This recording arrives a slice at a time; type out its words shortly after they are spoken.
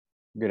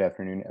Good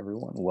afternoon,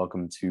 everyone.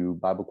 Welcome to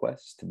Bible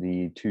Quest,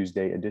 the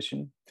Tuesday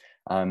edition.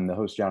 I'm the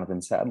host,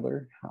 Jonathan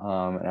Sadler,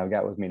 and I've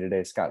got with me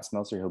today Scott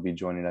Smelser. He'll be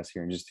joining us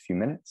here in just a few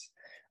minutes.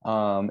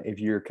 If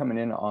you're coming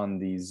in on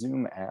the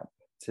Zoom app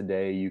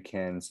today, you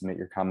can submit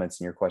your comments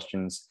and your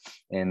questions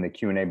in the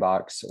Q&A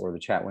box or the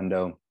chat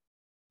window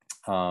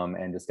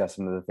and discuss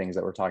some of the things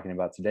that we're talking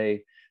about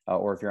today.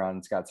 Or if you're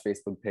on Scott's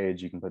Facebook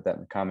page, you can put that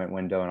in the comment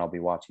window and I'll be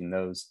watching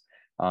those.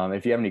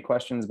 If you have any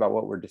questions about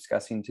what we're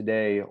discussing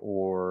today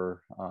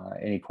or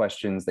any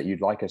questions that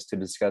you'd like us to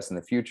discuss in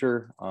the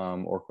future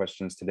or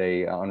questions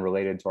today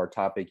unrelated to our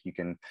topic, you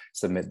can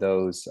submit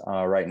those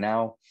right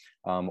now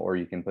or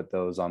you can put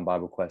those on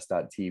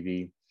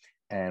BibleQuest.tv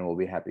and we'll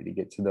be happy to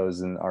get to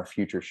those in our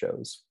future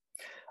shows.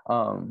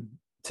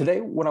 Today,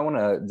 what I want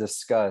to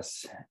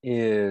discuss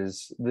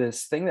is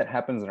this thing that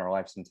happens in our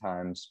life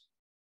sometimes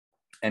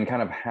and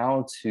kind of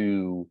how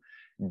to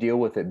deal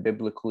with it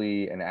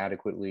biblically and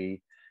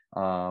adequately.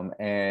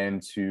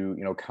 And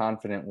to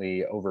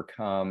confidently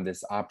overcome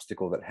this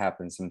obstacle that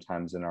happens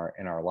sometimes in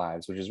our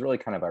lives, which is really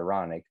kind of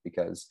ironic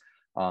because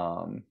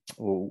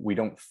we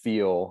don't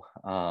feel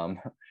I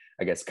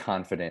guess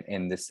confident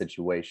in this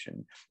situation.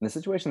 And the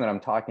situation that I'm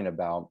talking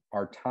about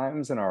are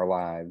times in our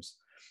lives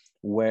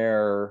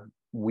where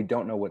we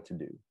don't know what to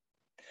do.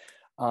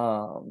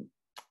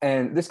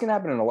 And this can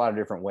happen in a lot of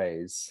different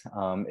ways.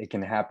 It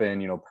can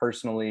happen,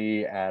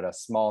 personally at a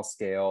small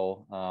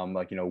scale,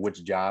 like,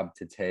 which job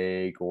to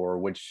take or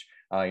which,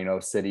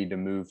 city to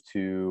move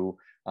to,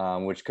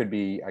 which could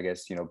be, I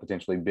guess,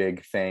 potentially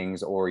big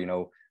things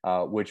or,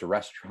 which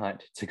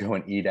restaurant to go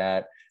and eat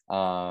at.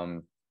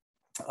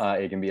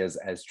 It can be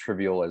as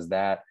trivial as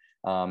that.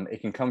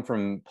 It can come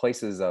from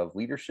places of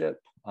leadership,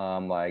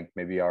 like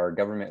maybe our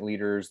government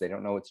leaders, they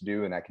don't know what to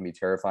do, and that can be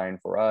terrifying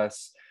for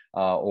us.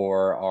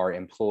 Or our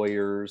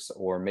employers,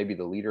 or maybe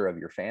the leader of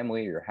your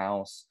family, your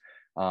house,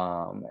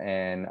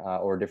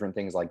 or different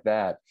things like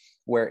that,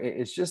 where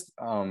it's just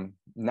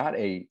not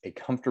a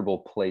comfortable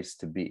place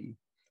to be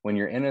when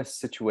you're in a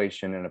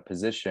situation, in a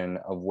position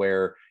of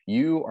where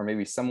you or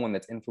maybe someone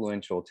that's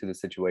influential to the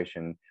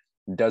situation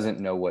doesn't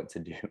know what to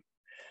do.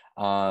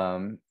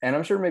 And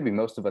I'm sure maybe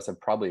most of us have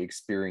probably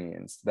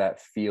experienced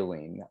that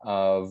feeling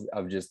of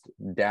just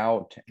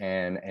doubt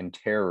and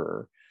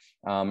terror.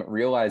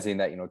 Realizing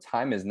that,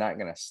 time is not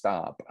going to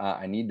stop.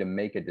 I need to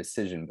make a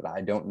decision, but I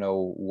don't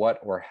know what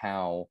or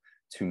how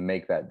to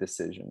make that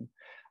decision.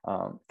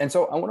 And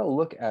so I want to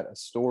look at a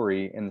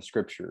story in the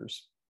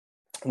scriptures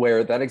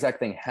where that exact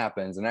thing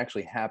happens, and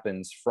actually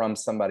happens from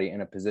somebody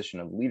in a position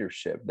of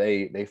leadership.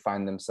 They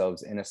find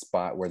themselves in a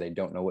spot where they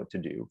don't know what to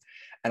do.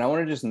 And I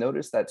want to just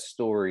notice that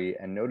story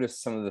and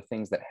notice some of the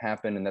things that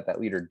happen and that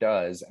leader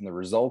does and the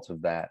result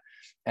of that.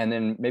 And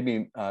then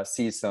maybe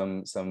see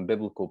some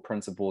biblical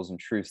principles and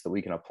truths that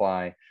we can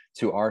apply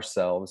to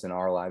ourselves in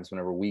our lives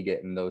whenever we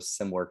get in those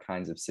similar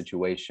kinds of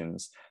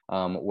situations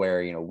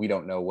where, we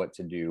don't know what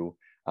to do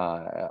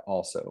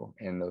also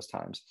in those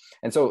times.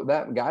 And so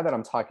that guy that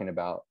I'm talking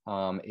about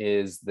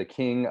is the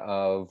king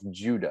of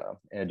Judah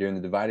during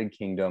the divided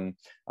kingdom,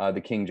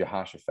 the king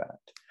Jehoshaphat.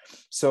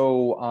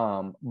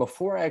 So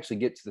before I actually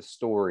get to the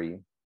story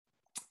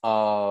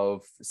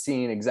of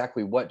seeing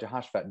exactly what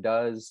Jehoshaphat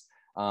does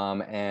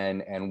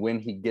and when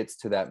he gets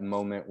to that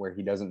moment where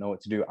he doesn't know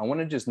what to do, I want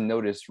to just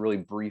notice really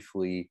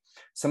briefly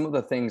some of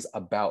the things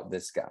about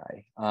this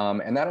guy.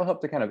 And that'll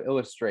help to kind of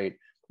illustrate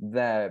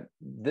that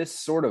this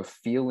sort of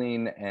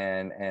feeling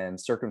and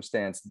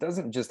circumstance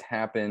doesn't just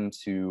happen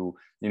to,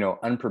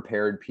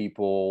 unprepared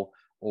people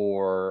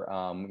or,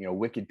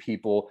 wicked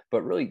people,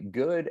 but really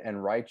good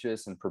and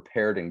righteous and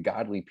prepared and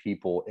godly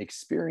people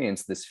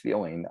experience this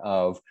feeling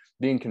of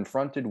being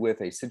confronted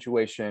with a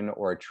situation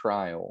or a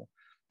trial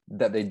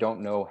that they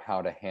don't know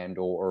how to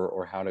handle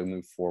or how to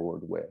move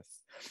forward with.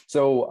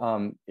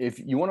 So if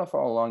you want to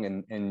follow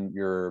along in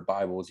your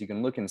Bibles, you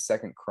can look in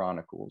Second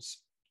Chronicles.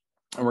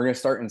 And we're going to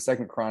start in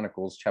Second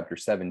Chronicles chapter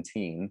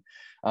 17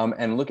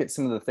 and look at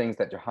some of the things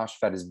that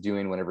Jehoshaphat is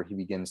doing whenever he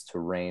begins to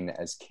reign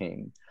as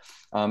king.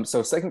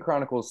 So Second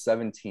Chronicles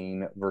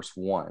 17, verse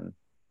 1.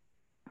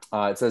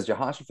 It says,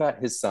 Jehoshaphat,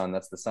 his son,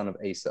 that's the son of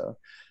Asa,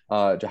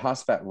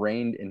 Jehoshaphat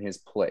reigned in his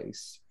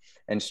place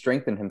and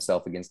strengthened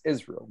himself against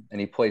Israel. And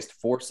he placed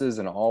forces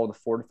in all the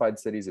fortified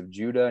cities of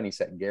Judah, and he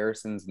set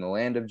garrisons in the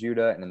land of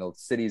Judah and in the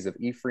cities of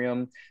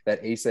Ephraim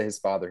that Asa his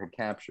father had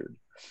captured.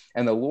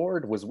 And the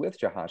Lord was with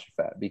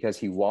Jehoshaphat because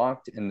he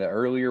walked in the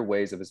earlier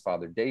ways of his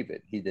father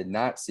David. He did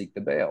not seek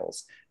the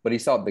Baals, but he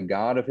sought the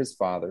God of his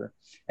father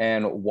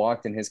and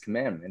walked in his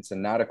commandments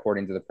and not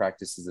according to the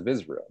practices of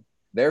Israel.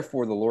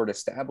 Therefore, the Lord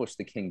established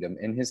the kingdom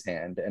in his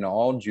hand, and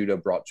all Judah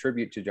brought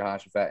tribute to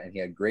Jehoshaphat, and he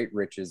had great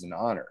riches and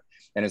honor.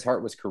 And his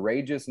heart was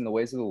courageous in the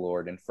ways of the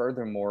Lord. And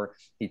furthermore,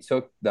 he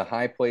took the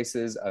high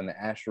places and the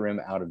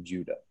Asherim out of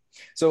Judah.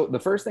 So the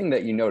first thing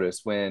that you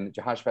notice when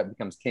Jehoshaphat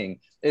becomes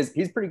king is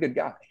he's a pretty good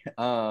guy.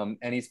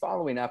 And he's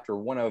following after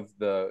one of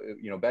the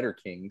better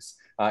kings,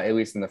 at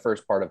least in the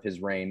first part of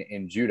his reign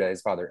in Judah,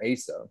 his father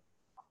Asa,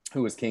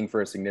 who was king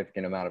for a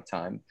significant amount of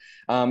time.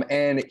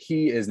 And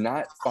he is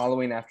not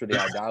following after the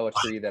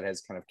idolatry that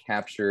has kind of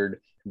captured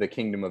the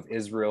kingdom of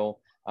Israel.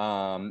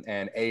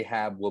 And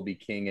Ahab will be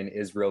king in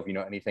Israel. If you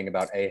know anything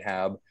about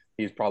Ahab,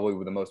 he's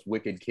probably the most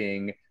wicked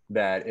king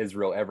that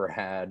Israel ever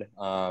had.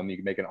 You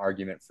can make an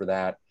argument for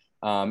that.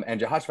 And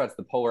Jehoshaphat's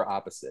the polar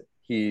opposite.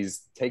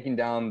 He's taking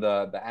down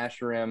the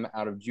Asherim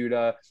out of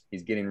Judah.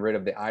 He's getting rid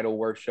of the idol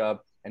worship,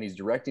 and he's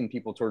directing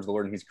people towards the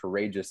Lord, and he's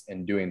courageous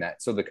in doing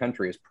that. So the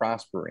country is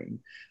prospering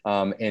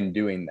in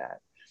doing that.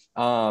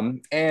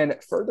 And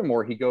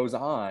furthermore, he goes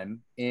on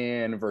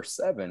in verse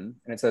 7,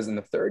 and it says, in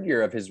the third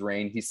year of his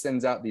reign, he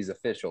sends out these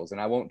officials,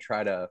 and I won't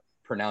try to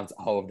pronounce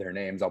all of their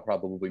names. I'll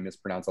probably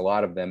mispronounce a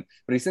lot of them,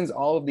 but he sends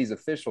all of these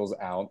officials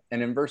out.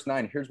 And in verse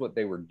 9, here's what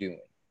they were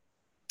doing.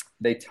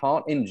 They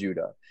taught in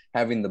Judah,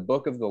 having the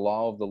book of the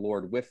law of the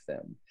Lord with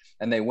them.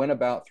 And they went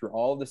about through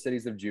all the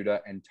cities of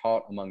Judah and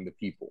taught among the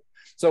people.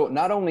 So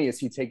not only is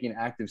he taking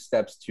active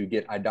steps to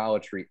get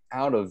idolatry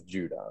out of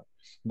Judah,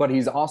 but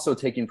he's also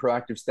taking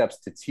proactive steps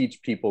to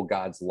teach people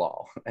God's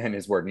law and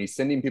his word. And he's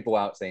sending people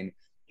out saying,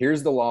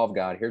 here's the law of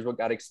God, here's what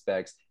God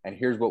expects, and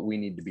here's what we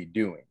need to be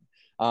doing.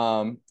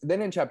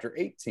 Then in chapter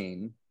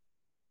 18,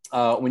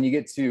 when you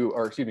get to,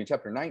 or excuse me,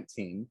 chapter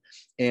 19,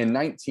 in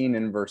 19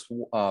 in verse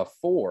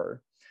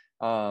 4,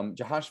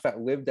 Jehoshaphat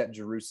lived at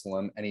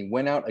Jerusalem, and he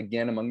went out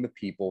again among the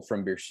people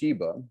from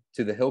Beersheba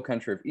to the hill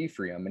country of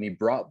Ephraim, and he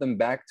brought them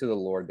back to the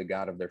Lord, the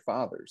God of their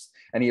fathers.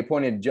 And he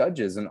appointed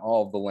judges in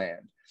all of the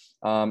land,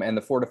 and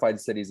the fortified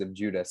cities of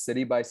Judah,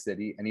 city by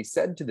city. And he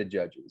said to the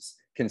judges,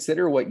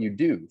 consider what you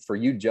do, for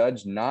you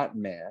judge not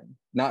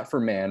for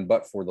man,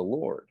 but for the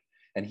Lord.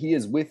 And he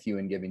is with you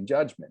in giving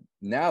judgment.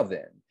 Now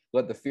then,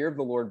 let the fear of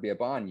the Lord be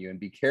upon you, and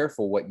be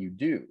careful what you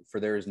do,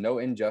 for there is no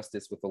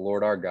injustice with the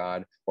Lord our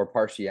God, or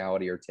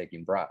partiality, or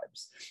taking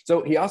bribes.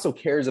 So he also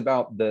cares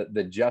about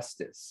the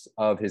justice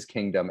of his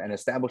kingdom and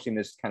establishing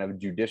this kind of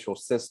judicial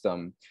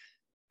system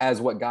as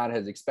what God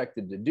has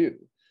expected to do.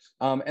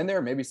 And there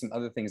are maybe some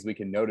other things we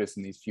can notice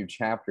in these few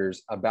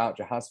chapters about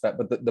Jehoshaphat,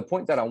 but the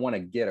point that I want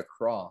to get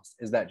across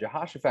is that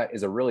Jehoshaphat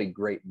is a really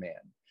great man.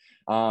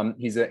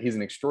 He's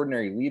an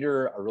extraordinary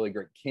leader, a really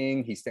great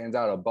king. He stands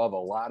out above a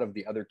lot of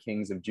the other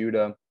kings of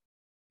Judah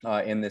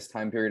in this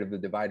time period of the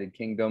divided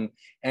kingdom,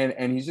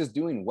 and he's just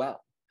doing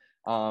well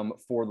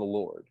for the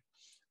Lord.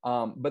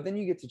 But then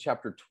you get to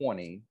chapter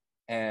 20,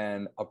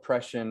 and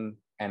oppression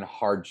and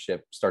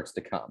hardship starts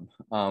to come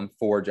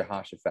for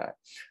Jehoshaphat,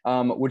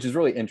 which is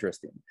really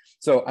interesting.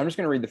 So I'm just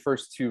going to read the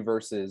first two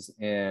verses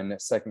in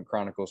 2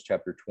 Chronicles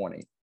chapter 20.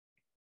 It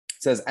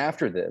says,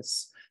 after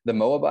this, the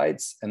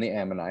Moabites and the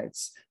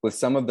Ammonites, with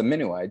some of the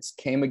Meunites,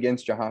 came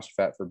against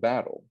Jehoshaphat for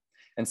battle.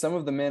 And some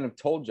of the men have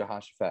told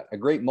Jehoshaphat, a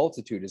great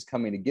multitude is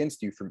coming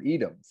against you from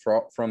Edom,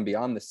 from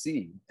beyond the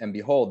sea. And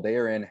behold, they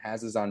are in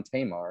Hazazon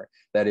Tamar,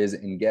 that is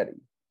in Gedi.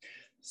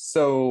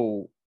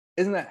 So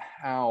isn't that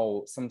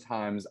how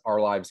sometimes our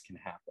lives can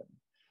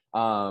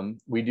happen?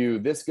 We do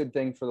this good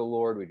thing for the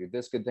Lord. We do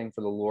this good thing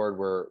for the Lord.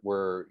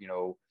 We're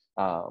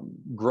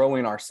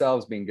growing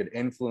ourselves, being good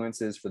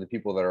influences for the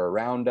people that are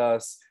around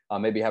us,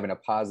 maybe having a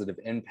positive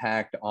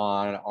impact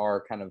on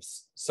our kind of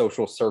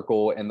social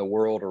circle in the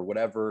world or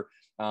whatever,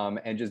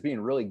 and just being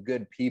really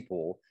good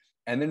people.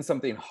 And then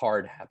something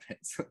hard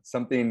happens,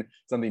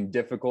 something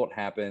difficult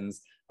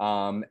happens,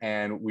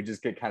 and we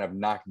just get kind of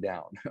knocked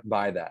down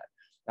by that.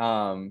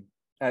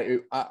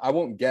 I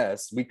won't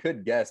guess. We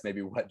could guess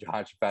maybe what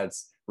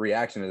Jehoshaphat's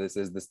reaction to this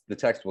is. The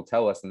text will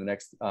tell us in the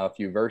next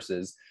few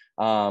verses.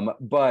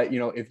 But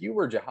if you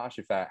were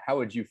Jehoshaphat, how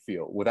would you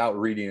feel without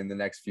reading in the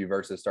next few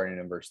verses, starting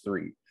in verse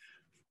 3?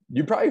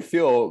 You'd probably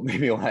feel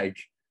maybe like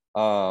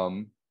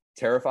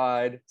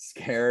terrified,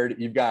 scared.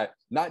 You've got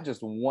not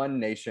just one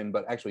nation,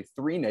 but actually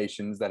three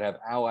nations that have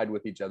allied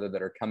with each other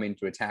that are coming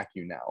to attack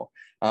you now,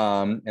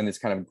 and this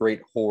kind of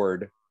great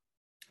horde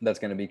that's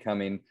going to be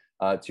coming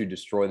to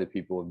destroy the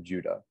people of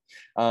Judah.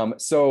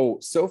 So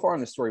far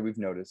in the story, we've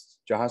noticed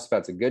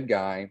Jehoshaphat's a good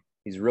guy.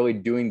 He's really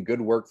doing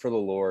good work for the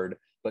Lord,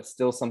 but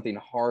still something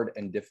hard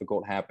and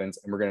difficult happens.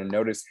 And we're going to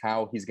notice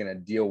how he's going to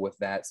deal with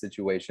that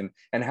situation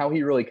and how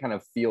he really kind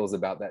of feels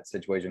about that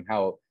situation,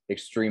 how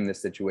extreme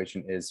this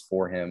situation is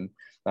for him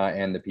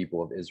and the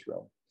people of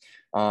Israel.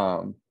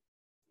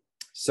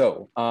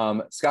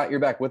 Scott, you're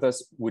back with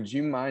us. Would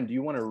you mind, do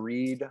you want to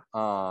read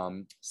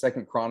 2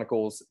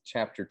 Chronicles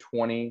chapter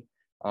 20,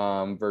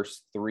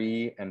 verse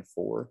 3 and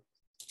 4?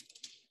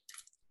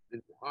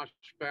 Then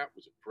Jehoshaphat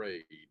was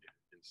afraid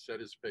and set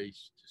his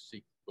face to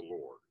seek the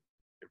Lord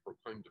and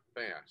proclaimed a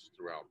fast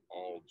throughout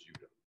all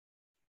Judah.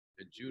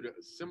 And Judah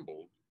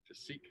assembled to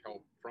seek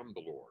help from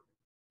the Lord.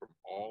 From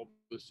all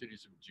the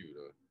cities of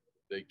Judah,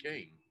 they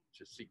came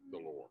to seek the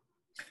Lord.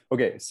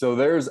 Okay, so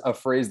there's a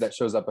phrase that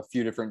shows up a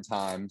few different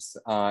times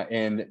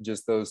in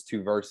just those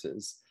two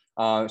verses.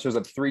 It shows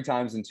up 3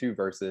 times in 2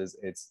 verses.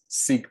 It's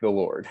seek the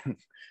Lord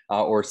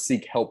or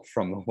seek help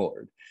from the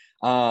Lord.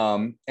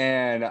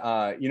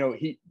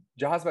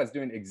 Jehoshaphat's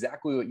doing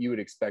exactly what you would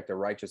expect a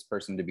righteous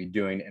person to be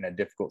doing in a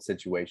difficult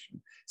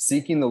situation,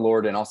 seeking the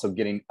Lord and also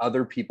getting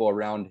other people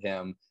around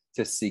him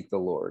to seek the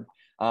Lord.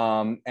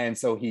 And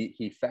so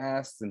he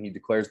fasts and he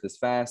declares this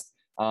fast.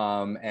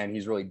 and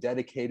he's really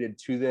dedicated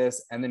to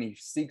this. And then he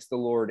seeks the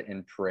Lord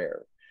in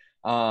prayer.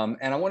 And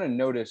I want to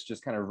notice,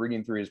 just kind of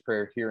reading through his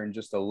prayer here in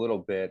just a little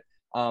bit,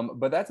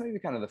 but that's maybe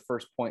kind of the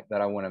first point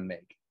that I want to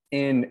make.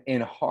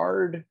 In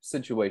hard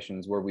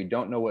situations where we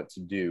don't know what to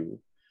do,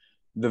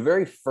 the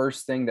very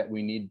first thing that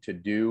we need to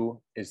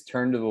do is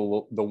turn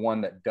to the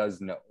one that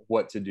does know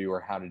what to do or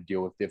how to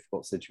deal with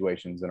difficult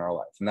situations in our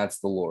life, and that's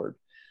the Lord.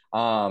 A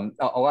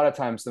lot of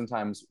times,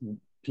 sometimes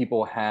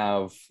people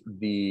have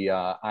the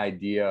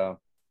idea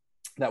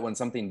that when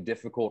something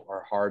difficult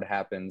or hard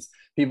happens,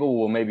 people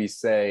will maybe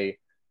say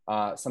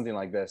something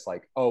like this,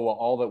 like, oh, well,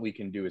 all that we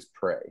can do is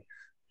pray.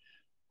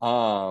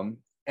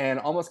 And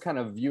almost kind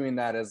of viewing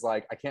that as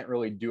like, I can't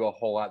really do a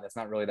whole lot. That's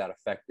not really that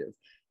effective.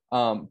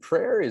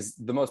 Prayer is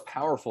the most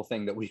powerful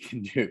thing that we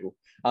can do,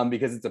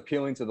 because it's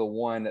appealing to the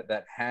one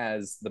that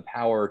has the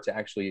power to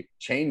actually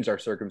change our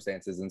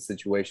circumstances and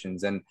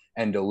situations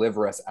and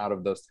deliver us out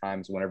of those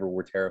times whenever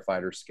we're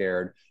terrified or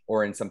scared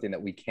or in something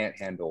that we can't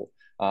handle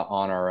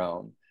on our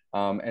own.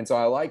 And so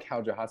I like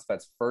how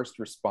Jehoshaphat's first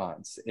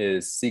response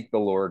is seek the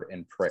Lord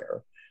in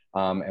prayer.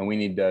 And we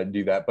need to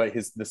do that. But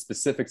the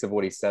specifics of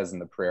what he says in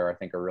the prayer, I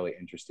think, are really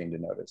interesting to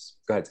notice.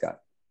 Go ahead, Scott.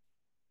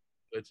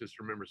 Let's just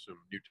remember some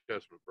New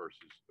Testament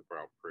verses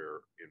about prayer.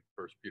 In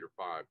 1 Peter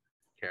 5,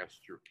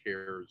 cast your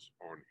cares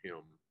on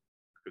him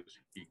because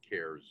he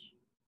cares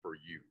for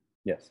you.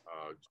 Yes.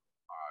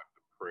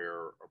 The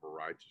prayer of a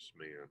righteous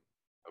man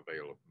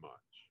availeth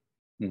much.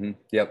 Mm-hmm.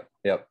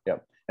 Yep.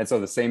 And so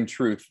the same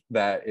truth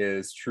that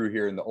is true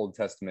here in the Old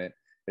Testament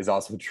is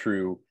also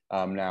true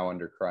now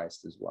under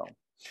Christ as well.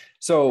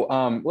 So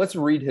let's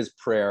read his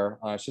prayer.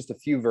 It's just a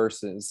few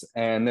verses,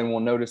 and then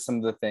we'll notice some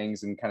of the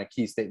things and kind of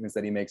key statements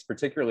that he makes,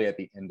 particularly at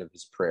the end of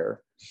his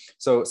prayer.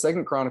 So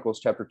 2 Chronicles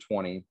chapter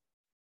 20,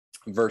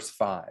 verse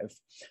 5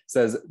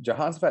 says,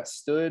 Jehoshaphat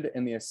stood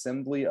in the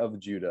assembly of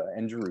Judah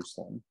and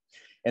Jerusalem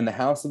in the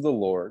house of the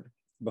Lord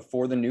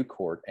before the new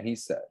court, and he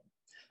said,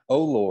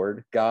 O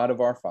Lord, God of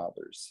our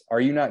fathers,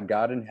 are you not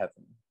God in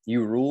heaven?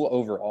 You rule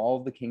over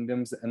all the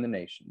kingdoms and the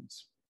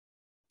nations.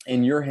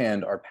 In your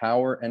hand are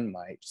power and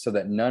might, so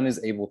that none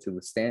is able to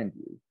withstand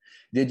you.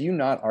 Did you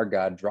not, our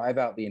God, drive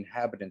out the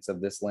inhabitants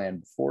of this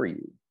land before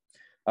you,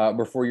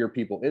 before your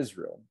people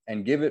Israel,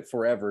 and give it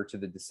forever to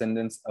the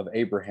descendants of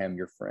Abraham,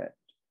 your friend?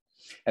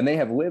 And they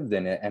have lived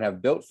in it and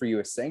have built for you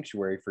a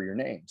sanctuary for your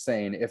name,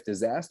 saying, if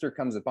disaster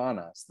comes upon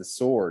us, the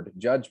sword,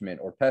 judgment,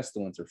 or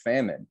pestilence, or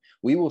famine,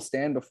 we will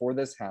stand before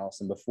this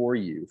house and before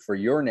you, for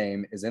your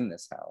name is in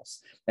this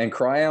house, and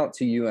cry out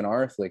to you in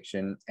our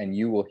affliction, and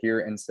you will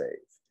hear and save.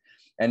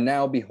 And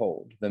now,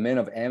 behold, the men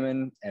of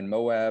Ammon and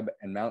Moab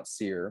and Mount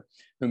Seir,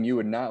 whom you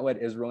would not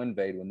let Israel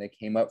invade when they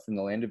came up from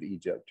the land of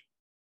Egypt,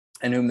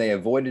 and whom they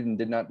avoided and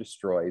did not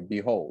destroy,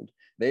 behold,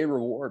 they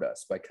reward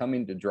us by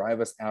coming to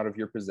drive us out of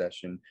your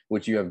possession,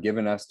 which you have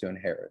given us to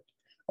inherit.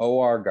 O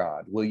our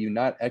God, will you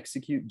not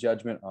execute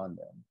judgment on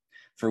them?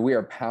 For we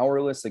are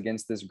powerless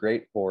against this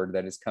great horde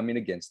that is coming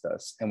against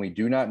us, and we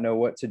do not know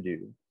what to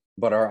do,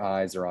 but our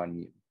eyes are on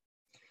you.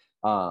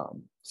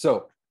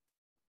 So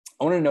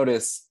I want to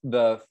notice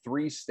the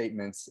three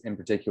statements in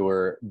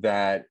particular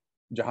that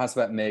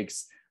Jehoshaphat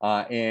makes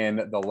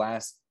in the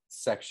last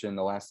section,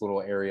 the last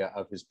little area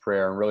of his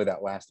prayer, and really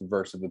that last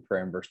verse of the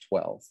prayer in verse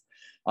 12.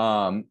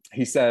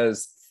 He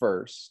says,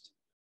 first,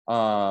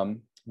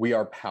 we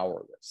are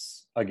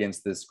powerless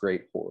against this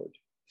great horde.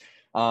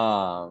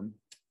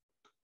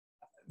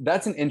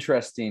 That's an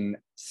interesting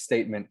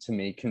statement to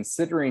me,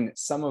 considering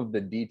some of the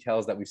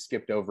details that we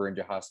skipped over in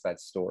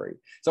Jehoshaphat's story.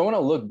 So I want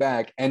to look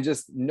back and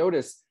just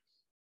notice,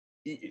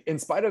 in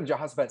spite of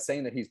Jehoshaphat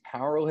saying that he's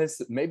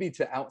powerless, maybe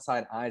to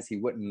outside eyes, he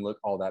wouldn't look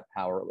all that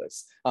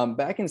powerless.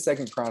 Back in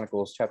 2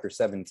 Chronicles chapter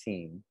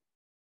 17,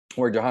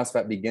 where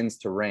Jehoshaphat begins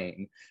to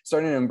reign,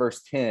 starting in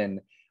verse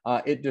 10,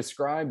 it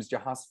describes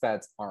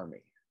Jehoshaphat's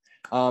army.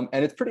 And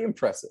it's pretty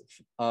impressive.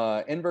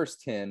 In verse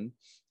 10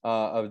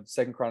 of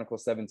 2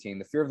 Chronicles 17,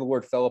 the fear of the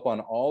Lord fell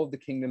upon all of the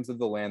kingdoms of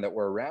the land that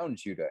were around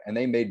Judah, and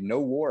they made no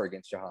war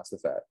against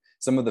Jehoshaphat.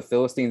 Some of the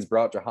Philistines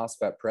brought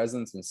Jehoshaphat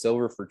presents and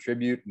silver for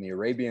tribute, and the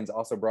Arabians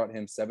also brought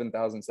him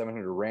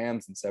 7,700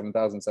 rams and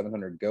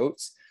 7,700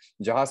 goats.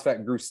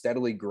 Jehoshaphat grew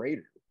steadily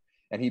greater,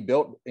 and he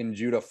built in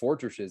Judah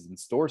fortresses and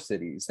store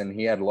cities, and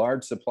he had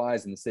large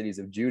supplies in the cities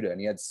of Judah, and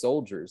he had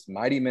soldiers,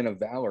 mighty men of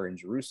valor in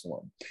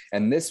Jerusalem.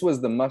 And this was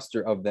the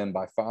muster of them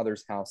by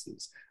fathers'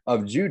 houses.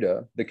 Of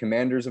Judah, the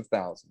commanders of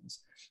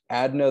thousands,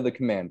 Adnah the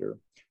commander,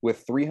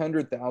 with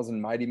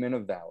 300,000 mighty men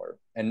of valor,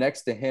 and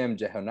next to him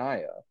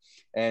Jehoniah,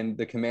 and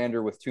the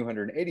commander with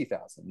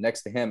 280,000.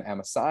 Next to him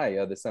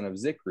Amasiah, the son of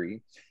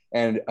Zikri,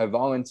 and a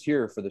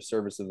volunteer for the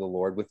service of the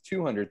Lord with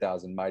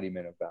 200,000 mighty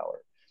men of valor.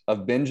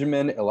 Of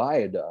Benjamin,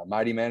 Eliada,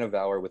 mighty man of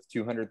valor with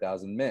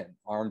 200,000 men,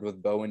 armed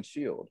with bow and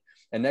shield.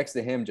 And next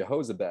to him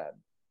Jehozabad,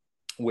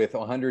 with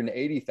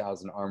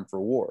 180,000 armed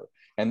for war.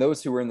 And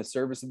those who were in the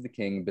service of the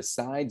king,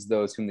 besides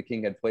those whom the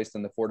king had placed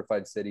in the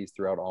fortified cities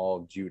throughout all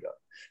of Judah.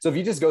 So if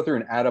you just go through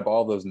and add up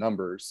all those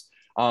numbers,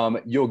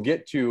 you'll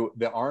get to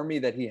the army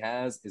that he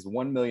has is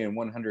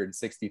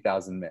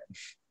 1,160,000 men.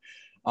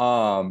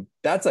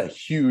 That's a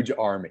huge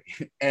army.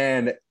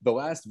 And the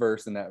last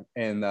verse in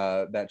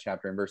that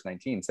chapter, in verse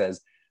 19,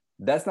 says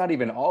that's not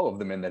even all of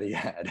the men that he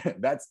had.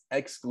 That's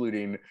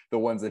excluding the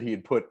ones that he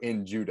had put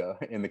in Judah,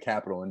 in the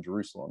capital in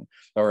Jerusalem,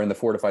 or in the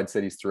fortified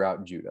cities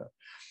throughout Judah.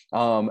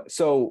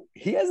 So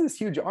he has this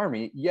huge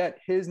army, yet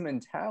his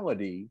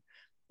mentality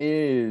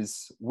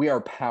is, we are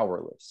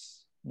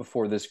powerless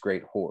before this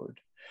great horde.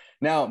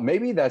 Now,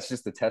 maybe that's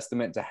just a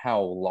testament to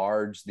how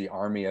large the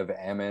army of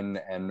Ammon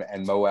and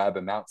Moab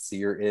and Mount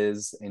Seir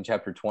is in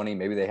chapter 20.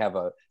 Maybe they have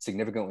a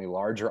significantly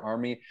larger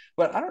army,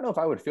 but I don't know if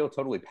I would feel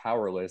totally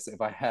powerless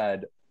if I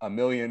had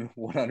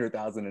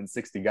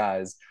 1,100,060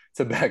 guys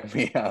to back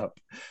me up.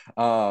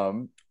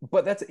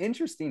 But that's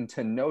interesting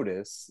to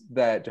notice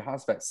that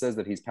Jehoshaphat says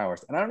that he's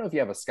powerless. And I don't know if you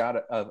have a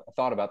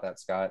thought about that,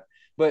 Scott,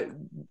 but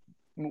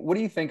what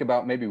do you think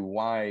about maybe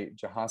why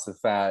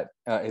Jehoshaphat,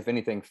 if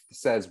anything,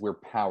 says we're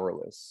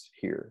powerless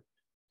here?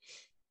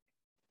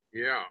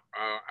 Yeah,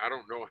 I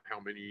don't know how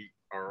many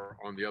are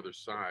on the other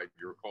side.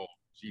 You recall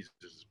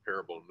Jesus'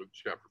 parable in Luke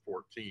chapter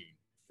 14.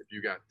 If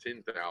you got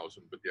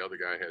 10,000, but the other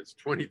guy has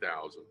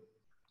 20,000.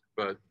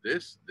 But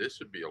this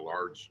would be a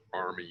large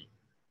army,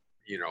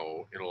 in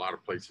a lot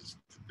of places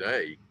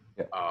today.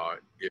 Yeah.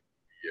 It'd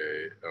be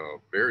a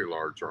very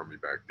large army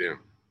back then.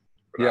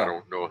 But Yeah. I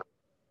don't know how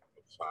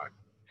side.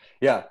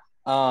 Yeah.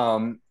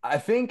 I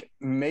think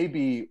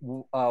maybe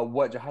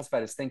what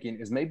Jehoshaphat is thinking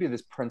is maybe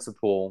this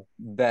principle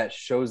that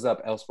shows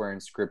up elsewhere in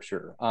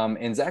scripture.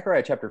 In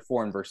Zechariah chapter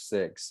 4 and verse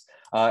 6,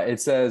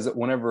 it says,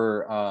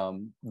 whenever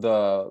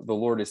the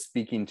Lord is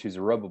speaking to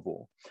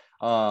Zerubbabel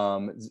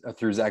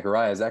through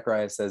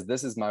Zechariah says,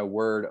 "This is my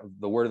word,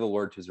 the word of the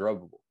Lord to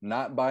Zerubbabel,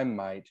 not by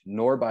might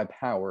nor by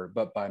power,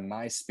 but by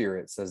my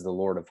spirit, says the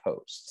Lord of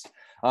hosts."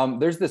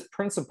 There's this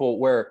principle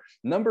where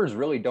numbers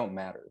really don't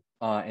matter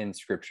in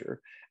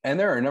scripture. And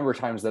there are a number of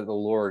times that the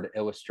Lord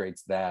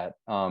illustrates that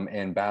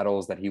in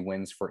battles that he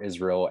wins for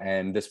Israel,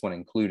 and this one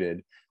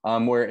included,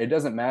 where it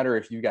doesn't matter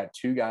if you've got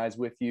 2 guys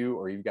with you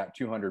or you've got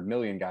 200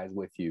 million guys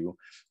with you.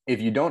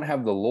 If you don't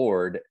have the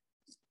Lord,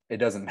 it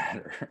doesn't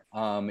matter.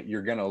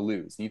 You're going to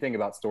lose. You think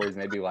about stories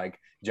maybe like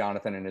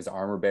Jonathan and his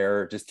armor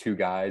bearer, just 2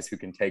 guys who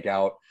can take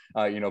out,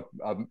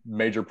 a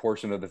major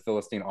portion of the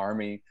Philistine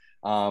army.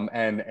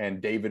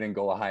 And David and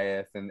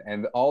Goliath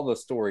and all the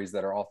stories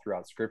that are all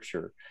throughout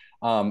scripture.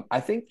 I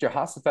think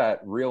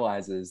Jehoshaphat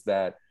realizes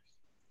that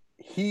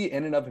he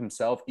in and of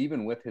himself,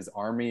 even with his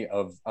army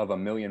of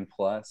 1 million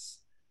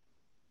plus,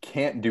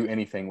 can't do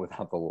anything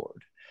without the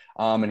Lord.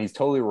 And he's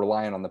totally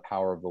reliant on the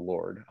power of the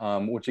Lord,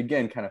 which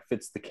again kind of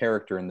fits the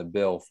character in the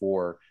bill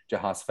for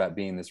Jehoshaphat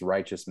being this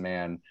righteous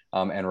man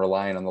and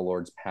relying on the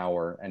Lord's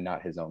power and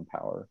not his own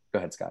power. Go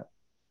ahead, Scott.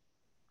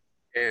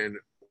 And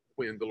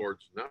when the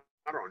Lord's not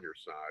on your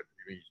side,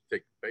 you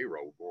take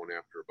Pharaoh going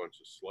after a bunch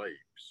of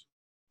slaves.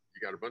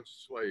 You got a bunch of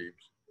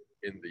slaves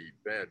in the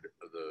bed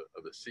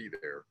of the sea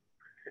there,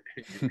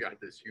 and you've got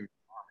this huge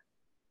army,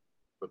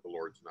 but the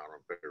Lord's not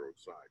on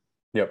Pharaoh's side.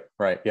 Yep.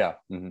 Right. Yeah.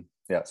 Mm-hmm.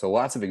 Yeah. So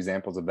lots of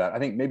examples of that. I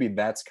think maybe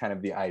that's kind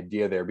of the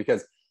idea there,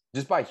 because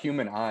just by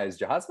human eyes,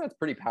 Jehoshaphat's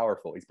pretty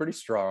powerful. He's pretty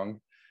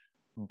strong,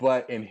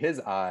 but in his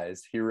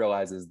eyes, he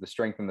realizes the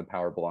strength and the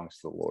power belongs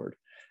to the Lord,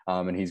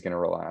 and he's going to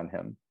rely on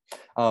him.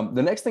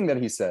 The next thing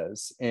that he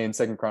says in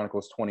 2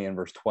 Chronicles 20 and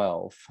verse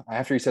 12,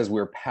 after he says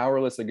we're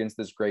powerless against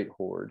this great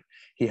horde,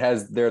 he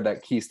has there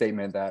that key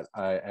statement that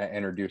I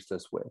introduced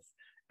us with,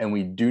 and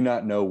we do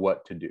not know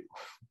what to do.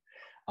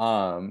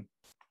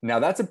 Now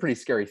that's a pretty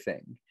scary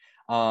thing.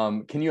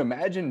 Can you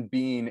imagine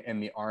being in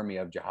the army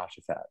of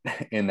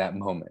Jehoshaphat in that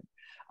moment?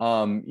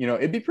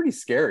 It'd be pretty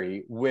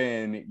scary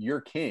when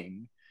your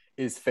king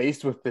is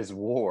faced with this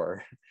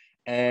war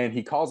and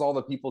he calls all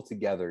the people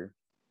together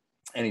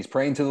and he's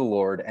praying to the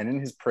Lord. And in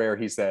his prayer,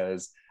 he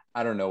says,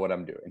 I don't know what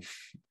I'm doing.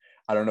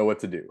 I don't know what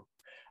to do.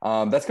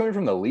 That's coming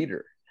from the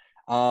leader.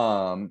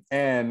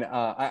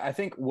 I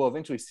think we'll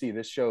eventually see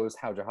this shows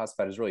how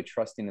Jehoshaphat is really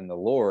trusting in the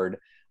Lord.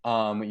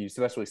 You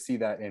especially see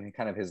that in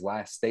kind of his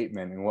last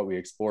statement and what we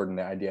explored in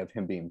the idea of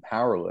him being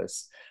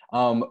powerless.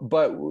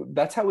 But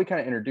that's how we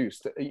kind of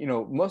introduced,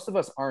 most of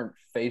us aren't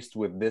faced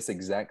with this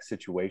exact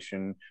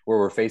situation where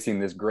we're facing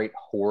this great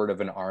horde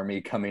of an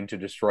army coming to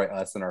destroy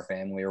us and our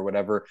family or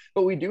whatever.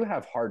 But we do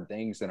have hard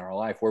things in our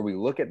life where we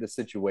look at the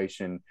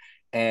situation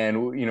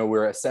and,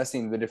 we're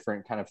assessing the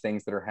different kind of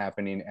things that are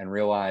happening and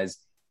realize,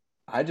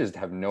 I just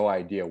have no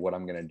idea what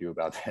I'm going to do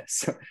about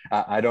this.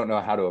 I don't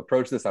know how to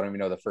approach this. I don't even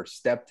know the first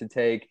step to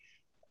take.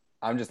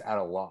 I'm just at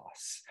a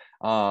loss.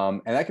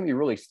 And that can be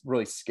really,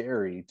 really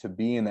scary to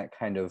be in that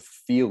kind of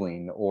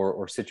feeling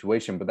or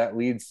situation. But that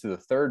leads to the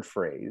third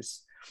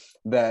phrase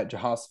that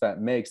Jehoshaphat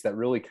makes that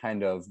really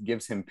kind of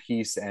gives him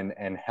peace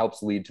and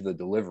helps lead to the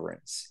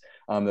deliverance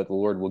that the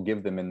Lord will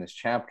give them in this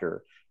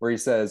chapter, where he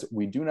says,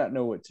 we do not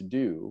know what to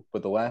do.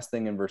 But the last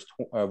thing in verse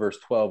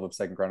 12 of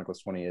 2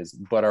 Chronicles 20 is,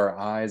 but our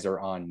eyes are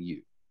on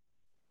you.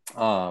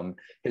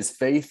 His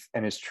faith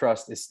and his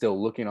trust is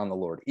still looking on the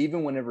Lord.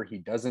 Even whenever he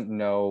doesn't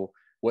know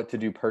what to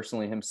do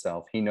personally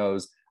himself, he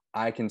knows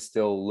I can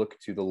still look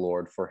to the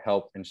Lord for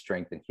help and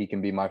strength, and he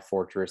can be my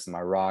fortress and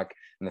my rock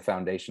and the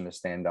foundation to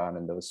stand on,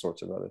 and those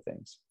sorts of other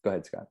things. Go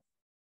ahead, Scott.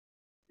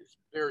 It's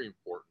very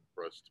important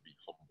for us to be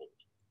humble.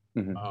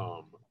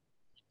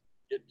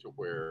 Get to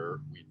where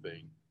we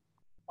think,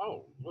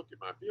 oh, look at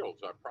my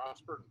fields. I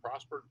prospered and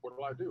prospered. What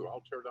do I do?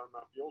 I'll tear down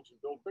my fields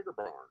and build bigger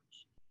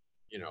barns.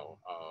 They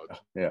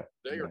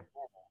are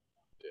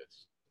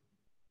this.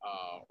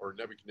 Or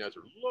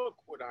Nebuchadnezzar, look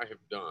what I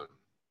have done.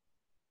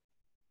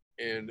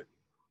 And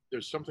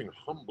there's something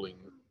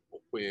humbling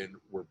when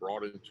we're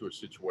brought into a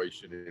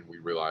situation and we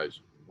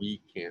realize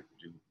we can't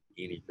do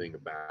anything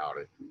about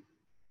it,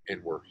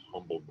 and we're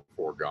humbled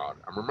before God.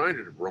 I'm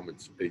reminded of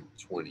Romans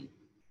 8:20.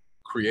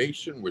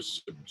 Creation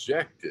was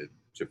subjected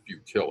to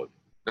futility,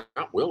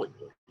 not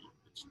willingly.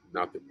 It's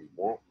not that we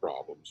want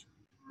problems,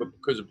 but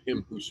because of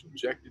him who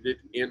subjected it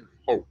in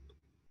hope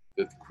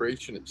that the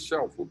creation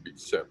itself will be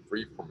set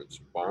free from its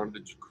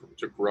bondage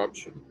to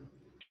corruption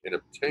and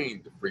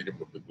obtain the freedom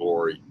of the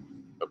glory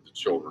of the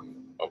children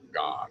of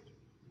God.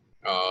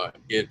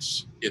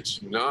 It's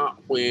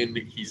not when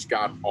he's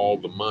got all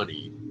the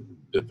money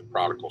that the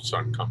prodigal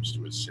son comes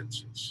to his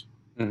senses.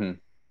 Mm-hmm.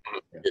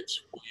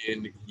 It's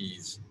when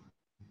he's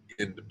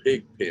in the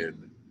pig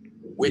pen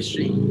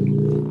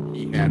wishing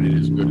he had it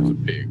as good as a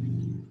pig,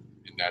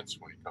 and that's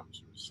when he comes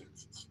to his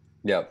senses.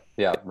 Yeah,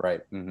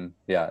 right. Mm-hmm.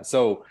 Yeah,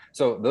 so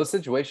those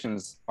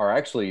situations are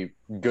actually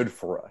good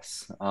for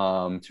us,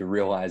 to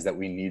realize that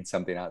we need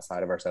something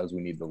outside of ourselves.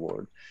 We need the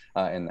Lord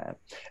in that.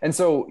 And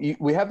so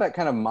we have that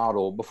kind of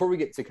model. Before we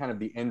get to kind of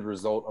the end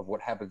result of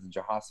what happens in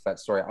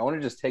Jehoshaphat's story, I want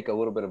to just take a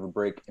little bit of a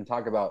break and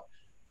talk about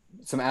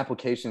some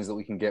applications that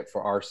we can get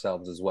for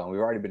ourselves as well. We've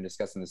already been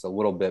discussing this a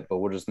little bit, but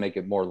we'll just make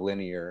it more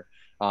linear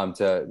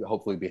to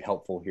hopefully be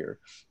helpful here.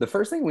 The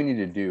first thing we need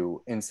to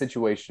do in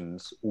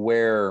situations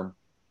where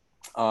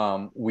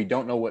we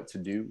don't know what to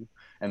do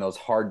and those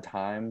hard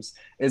times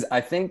is,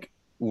 I think,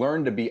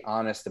 learn to be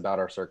honest about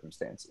our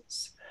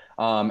circumstances,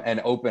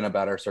 and open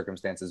about our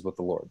circumstances with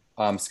the Lord.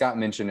 Scott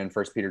mentioned in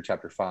 1 Peter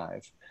chapter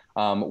 5,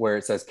 where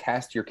it says,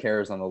 cast your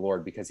cares on the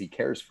Lord because he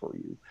cares for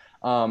you.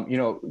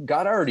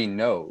 God already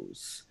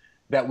knows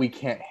that we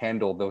can't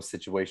handle those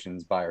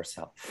situations by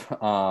ourselves.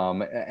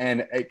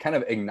 And kind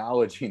of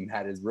acknowledging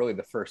that is really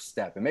the first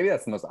step. And maybe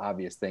that's the most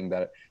obvious thing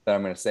that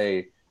I'm going to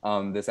say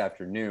this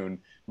afternoon.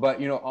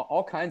 But,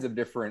 all kinds of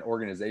different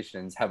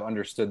organizations have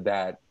understood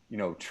that,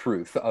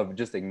 truth of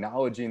just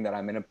acknowledging that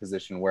I'm in a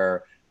position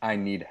where I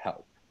need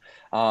help.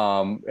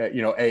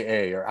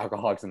 AA, or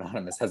Alcoholics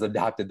Anonymous, has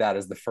adopted that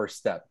as the first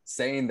step,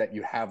 saying that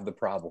you have the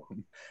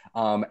problem,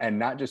 and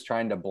not just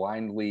trying to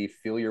blindly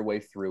feel your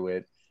way through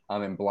it,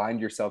 and blind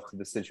yourself to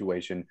the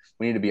situation.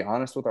 We need to be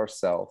honest with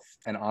ourselves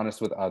and honest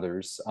with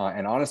others,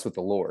 and honest with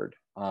the Lord,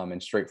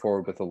 and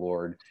straightforward with the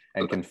Lord,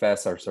 and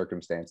confess our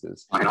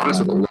circumstances. And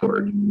honest with the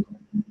Lord.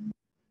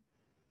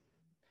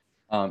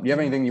 You have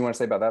anything you want to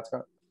say about that,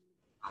 Scott?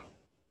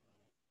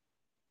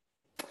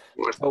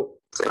 Oh.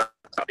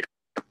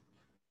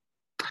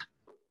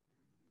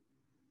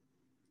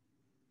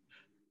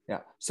 Yeah.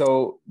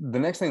 So the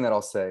next thing that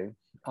I'll say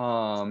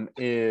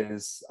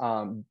is,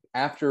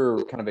 after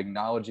kind of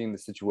acknowledging the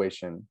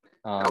situation,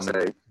 Scott,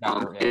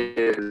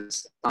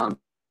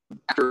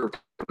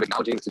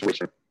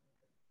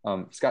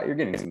 you're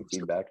getting some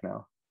feedback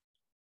now.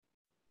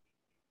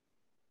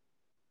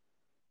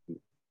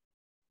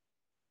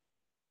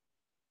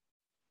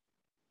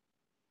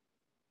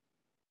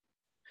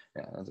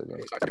 Yeah, that's okay.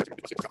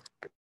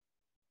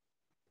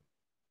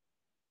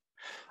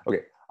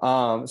 Okay.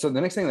 So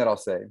the next thing that I'll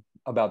say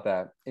about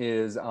that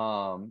is,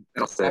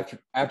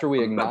 after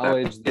we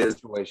acknowledge the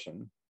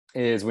situation,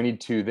 is we need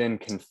to then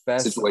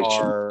confess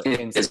our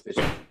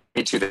insufficiency.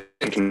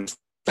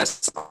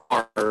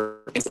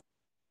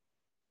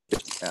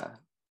 Yeah.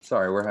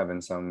 Sorry, we're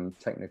having some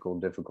technical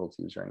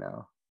difficulties right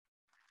now.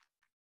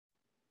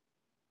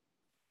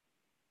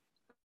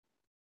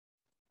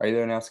 Are you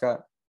there now,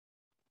 Scott?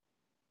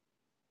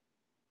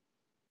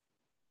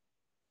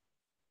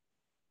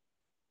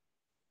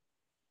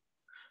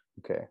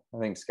 Okay, I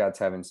think Scott's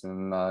having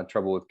some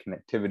trouble with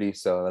connectivity,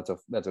 so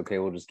that's okay.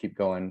 We'll just keep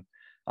going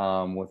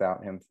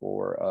without him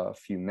for a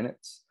few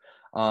minutes.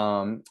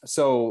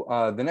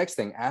 So the next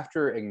thing,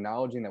 after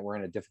acknowledging that we're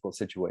in a difficult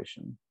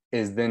situation,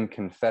 is then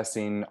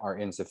confessing our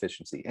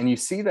insufficiency. And you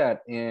see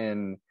that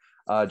in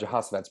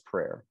Jehoshaphat's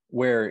prayer,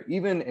 where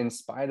even in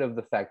spite of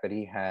the fact that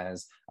he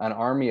has an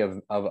army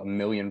of 1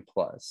 million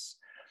plus,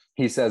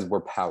 he says we're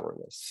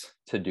powerless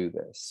to do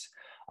this.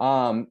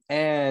 And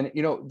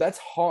that's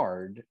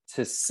hard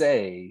to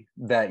say,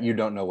 that you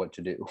don't know what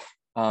to do.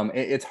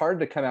 It's hard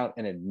to come out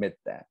and admit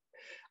that.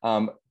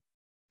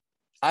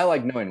 I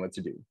like knowing what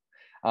to do.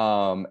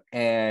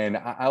 And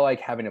I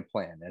like having a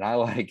plan, and I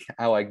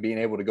like being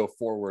able to go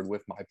forward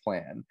with my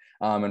plan,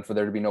 and for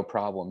there to be no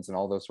problems and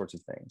all those sorts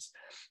of things.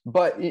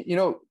 But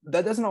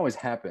that doesn't always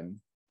happen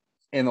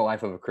in the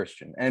life of a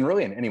Christian, and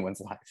really in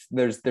anyone's life.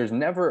 There's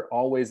never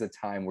always a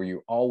time where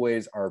you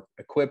always are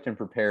equipped and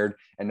prepared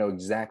and know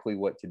exactly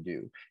what to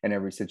do in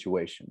every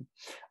situation.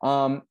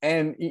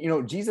 And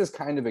Jesus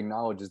kind of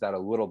acknowledges that a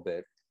little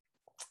bit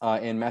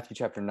in Matthew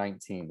chapter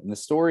 19. And the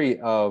story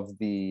of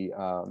the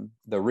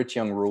rich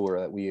young ruler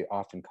that we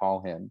often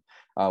call him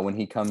when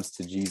he comes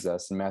to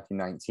Jesus in Matthew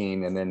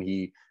 19. And then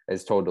he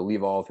is told to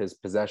leave all of his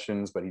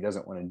possessions, but he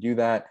doesn't want to do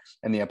that.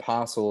 And the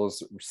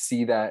apostles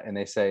see that and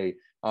they say,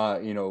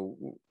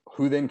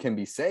 who then can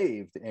be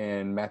saved?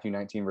 In Matthew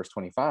 19, verse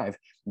 25,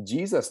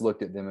 Jesus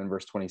looked at them in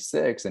verse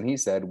 26 and he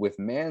said, with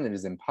man it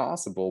is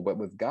impossible, but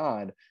with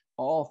God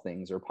all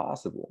things are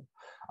possible.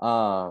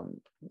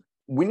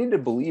 We need to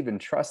believe and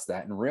trust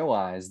that and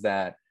realize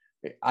that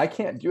I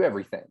can't do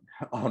everything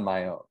on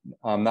my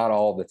own, not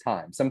all the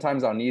time.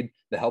 Sometimes I'll need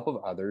the help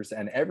of others,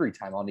 and every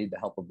time I'll need the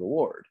help of the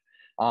Lord.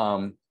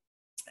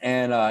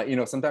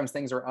 Sometimes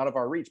things are out of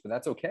our reach, but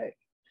that's okay,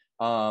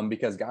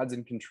 because God's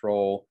in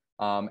control.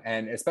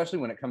 And especially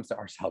when it comes to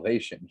our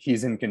salvation,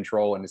 he's in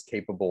control and is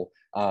capable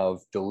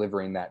of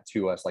delivering that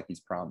to us like he's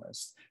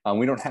promised.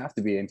 We don't have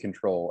to be in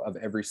control of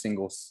every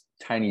single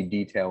tiny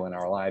detail in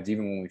our lives,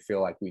 even when we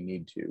feel like we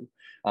need to.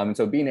 And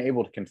so being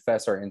able to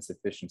confess our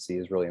insufficiency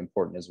is really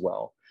important as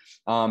well.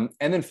 And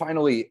then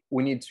finally,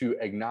 we need to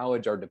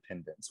acknowledge our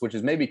dependence, which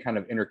is maybe kind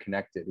of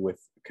interconnected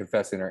with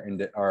confessing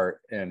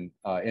our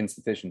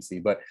insufficiency,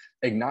 but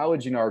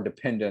acknowledging our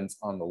dependence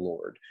on the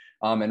Lord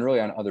and really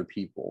on other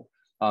people.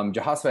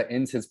 Jehoshaphat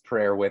ends his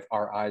prayer with,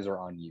 our eyes are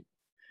on you,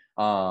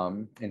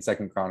 in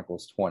 2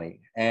 Chronicles 20.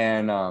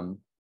 And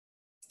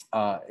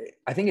I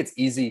think it's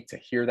easy to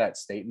hear that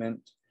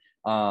statement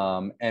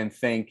and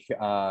think,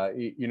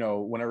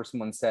 whenever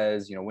someone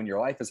says, when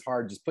your life is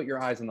hard, just put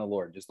your eyes on the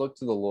Lord, just look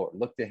to the Lord,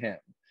 look to him.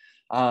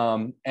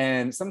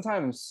 And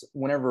sometimes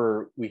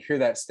whenever we hear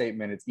that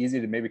statement, it's easy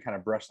to maybe kind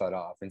of brush that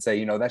off and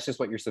say, that's just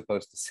what you're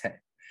supposed to say.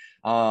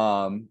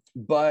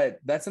 But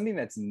that's something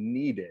that's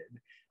needed.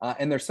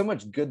 And there's so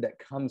much good that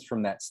comes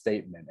from that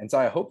statement. And so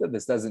I hope that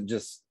this doesn't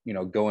just,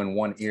 go in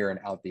one ear and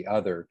out the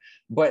other,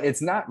 but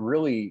it's not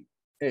really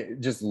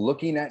just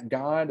looking at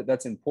God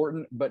that's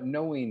important, but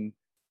knowing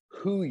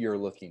who you're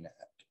looking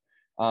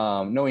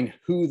at, knowing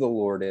who the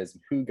Lord is,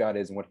 and who God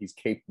is, and what he's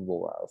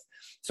capable of.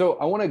 So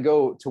I want to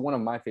go to one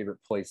of my favorite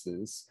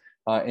places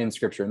in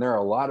scripture. And there are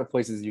a lot of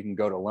places you can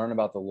go to learn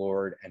about the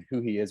Lord and who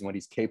he is and what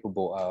he's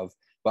capable of.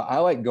 But I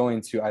like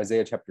going to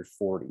Isaiah chapter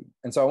 40.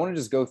 And so I want to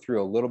just go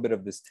through a little bit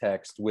of this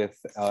text with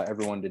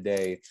everyone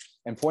today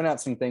and point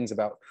out some things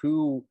about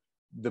who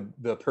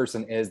the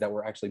person is that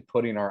we're actually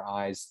putting our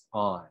eyes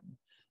on.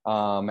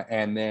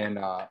 And then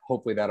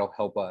hopefully that'll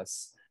help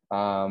us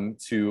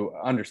to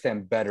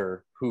understand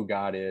better who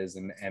God is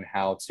and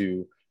how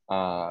to,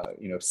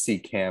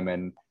 seek him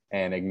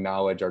and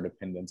acknowledge our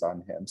dependence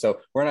on him.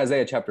 So we're in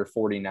Isaiah chapter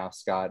 40 now,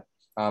 Scott.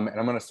 And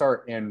I'm going to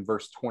start in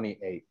verse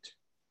 28.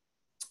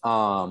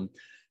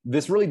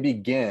 This really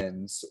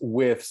begins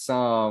with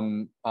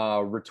some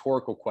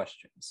rhetorical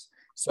questions.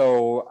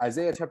 So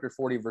Isaiah chapter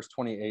 40, verse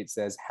 28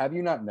 says, have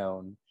you not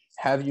known?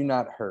 Have you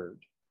not heard?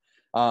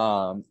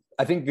 I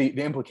think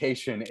the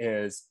implication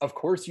is, of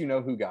course, you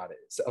know who God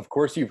is. Of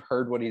course, you've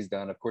heard what he's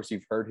done. Of course,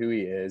 you've heard who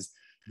he is,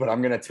 but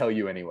I'm going to tell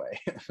you anyway.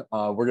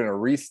 We're going to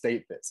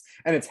restate this.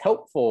 And it's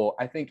helpful,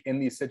 I think, in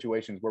these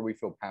situations where we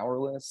feel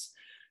powerless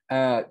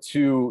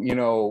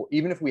to,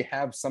 even if we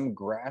have some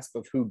grasp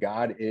of who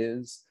God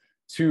is,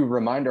 to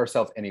remind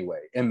ourselves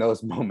anyway in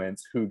those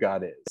moments who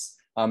God is.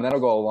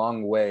 That'll go a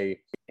long way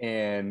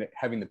in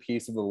having the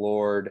peace of the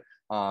Lord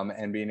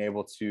and being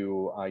able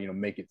to,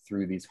 make it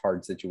through these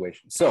hard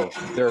situations. So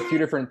there are a few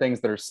different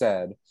things that are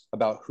said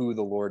about who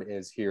the Lord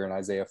is here in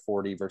Isaiah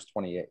 40, verse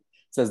 28. It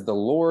says, the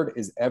Lord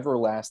is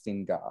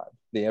everlasting God,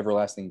 the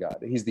everlasting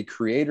God. He's the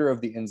creator of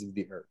the ends of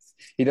the earth.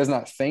 He does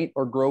not faint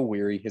or grow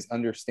weary. His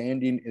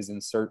understanding is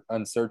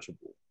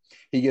unsearchable.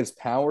 He gives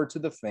power to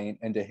the faint,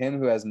 and to him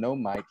who has no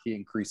might, he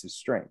increases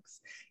strength.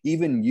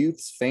 Even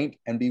youths faint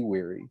and be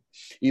weary.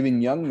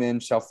 Even young men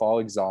shall fall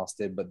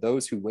exhausted, but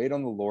those who wait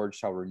on the Lord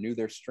shall renew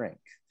their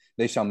strength.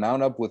 They shall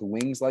mount up with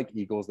wings like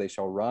eagles. They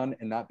shall run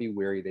and not be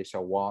weary. They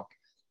shall walk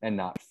and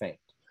not faint.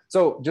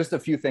 So just a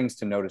few things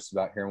to notice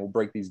about here, and we'll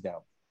break these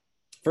down.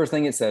 First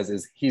thing it says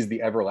is he's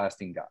the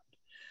everlasting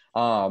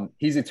God.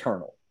 He's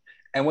eternal.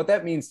 And what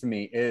that means to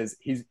me is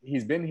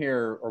he's been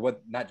here, or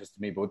what, not just to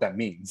me, but what that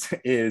means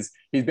is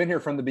he's been here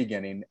from the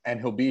beginning and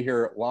he'll be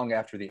here long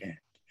after the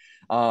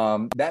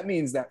end. That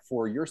means that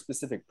for your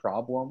specific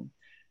problem,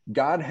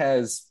 God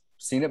has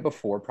seen it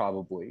before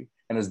probably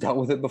and has dealt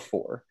with it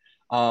before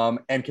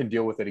and can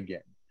deal with it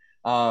again.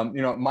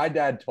 My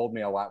dad told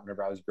me a lot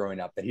whenever I was growing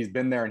up that he's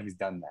been there and he's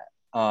done that.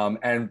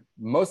 And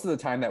most of the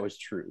time that was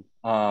true.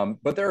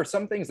 But there are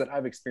some things that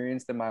I've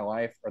experienced in my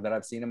life or that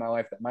I've seen in my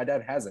life that my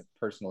dad hasn't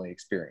personally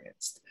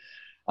experienced.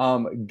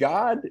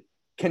 God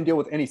can deal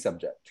with any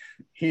subject.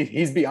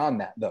 He's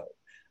beyond that though.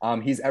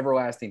 He's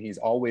everlasting. He's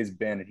always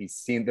been, and he's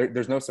seen,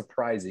 there's no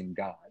surprising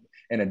God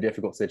in a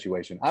difficult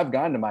situation. I've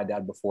gone to my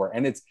dad before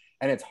and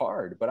it's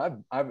hard, but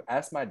I've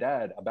asked my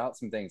dad about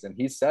some things and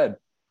he said,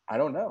 I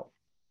don't know.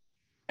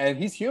 And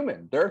he's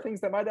human. There are things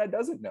that my dad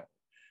doesn't know.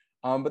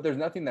 But there's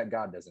nothing that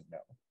God doesn't know.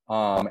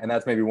 And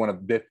that's maybe one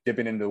of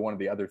dipping into one of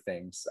the other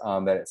things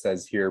that it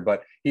says here,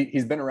 but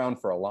he's been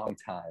around for a long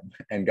time,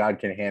 and God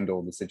can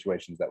handle the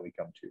situations that we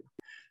come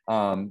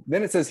to.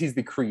 Then it says he's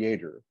the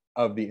creator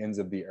of the ends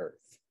of the earth.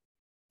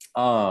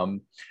 I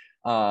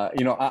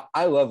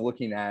love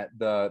looking at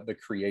the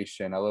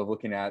creation. I love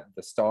looking at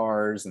the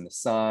stars and the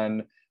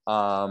sun,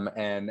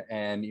 and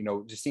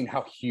just seeing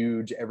how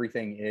huge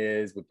everything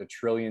is with the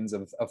trillions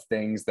of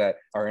things that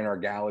are in our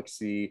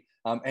galaxy.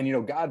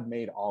 And God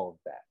made all of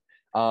that.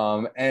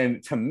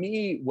 And to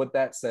me, what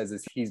that says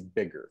is he's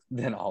bigger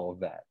than all of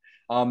that.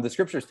 The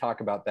scriptures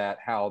talk about that,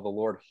 how the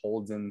Lord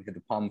holds in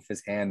the palm of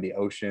his hand the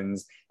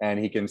oceans, and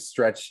he can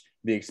stretch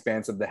the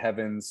expanse of the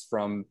heavens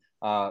from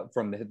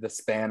the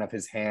span of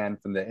his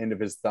hand, from the end of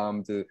his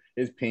thumb to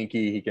his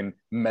pinky. He can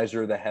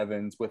measure the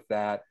heavens with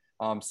that.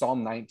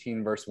 Psalm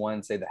 19 verse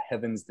 1 say the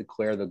heavens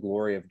declare the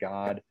glory of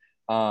God.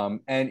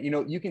 And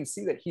you can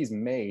see that he's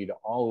made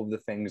all of the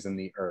things in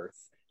the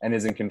earth and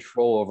is in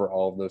control over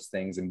all of those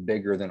things and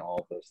bigger than all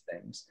of those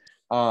things.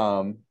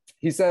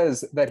 He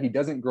says that he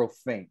doesn't grow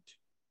faint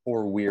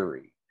or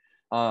weary.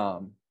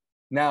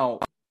 Now,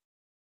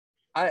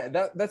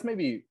 that's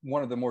maybe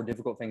one of the more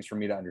difficult things for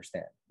me to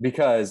understand,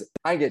 because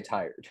I get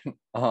tired.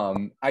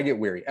 I get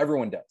weary.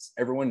 Everyone does.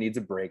 Everyone needs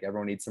a break.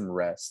 Everyone needs some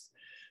rest.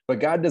 But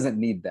God doesn't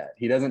need that.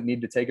 He doesn't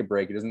need to take a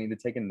break. He doesn't need to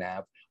take a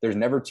nap. There's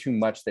never too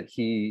much that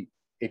he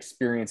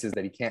experiences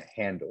that he can't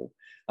handle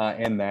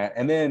in that.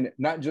 And then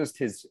not just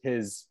his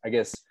I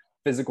guess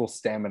physical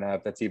stamina,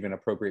 if that's even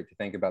appropriate to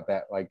think about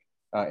that like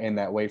in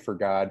that way for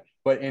God,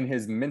 but in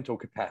his mental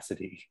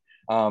capacity.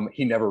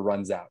 He never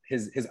runs out.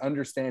 His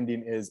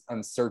understanding is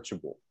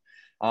unsearchable.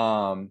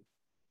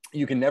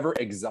 You can never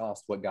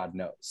exhaust what God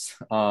knows.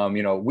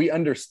 We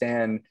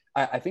understand.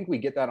 I think we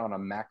get that on a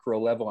macro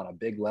level, on a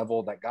big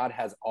level, that God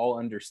has all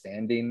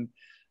understanding.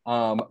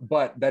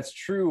 But that's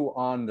true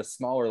on the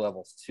smaller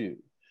levels too.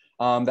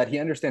 That he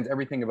understands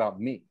everything about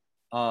me,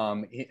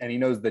 and he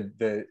knows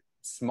the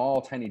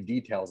small, tiny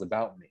details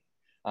about me.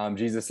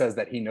 Jesus says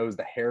that he knows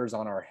the hairs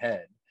on our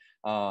head.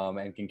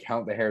 And can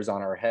count the hairs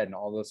on our head and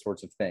all those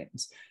sorts of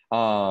things.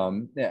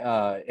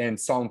 In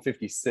Psalm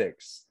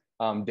 56,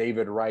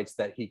 David writes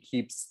that he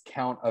keeps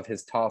count of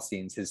his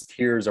tossings. His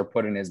tears are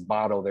put in his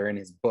bottle. They're in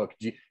his book.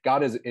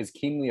 God is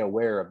keenly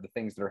aware of the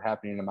things that are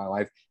happening in my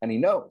life, and he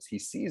knows, he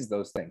sees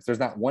those things. There's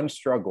not one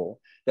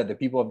struggle that the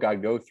people of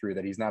God go through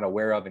that he's not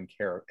aware of and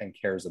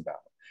cares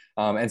about.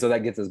 And so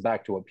that gets us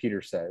back to what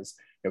Peter says,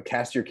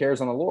 cast your cares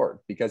on the Lord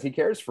because he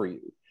cares for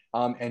you,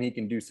 and he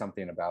can do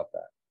something about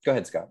that. Go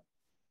ahead, Scott.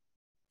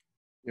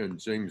 In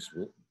James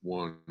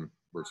 1,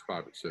 verse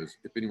 5, it says,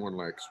 if anyone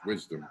lacks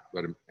wisdom,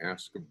 let him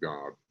ask of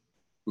God,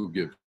 who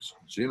gives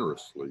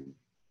generously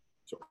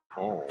to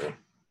all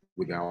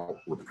without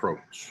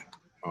reproach.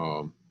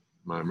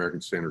 My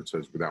American Standard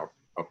says without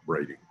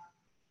upbraiding.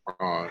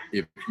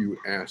 If you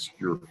ask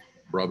your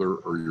brother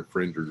or your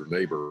friend or your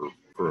neighbor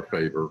for a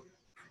favor,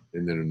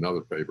 and then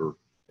another favor,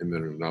 and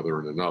then another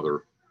and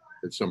another,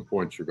 at some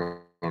point you're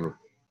going to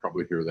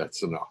probably hear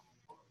that's enough.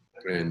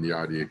 And the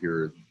idea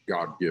here is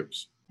God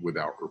gives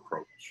without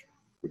reproach,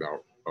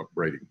 without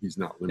upbraiding. He's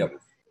not limited.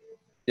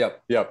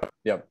 Yep.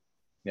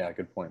 Yeah,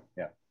 good point.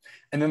 Yeah.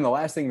 And then the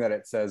last thing that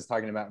it says,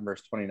 talking about in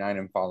verse 29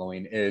 and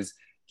following, is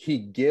he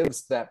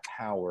gives that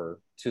power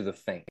to the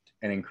faint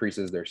and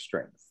increases their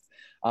strength.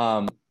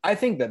 I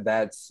think that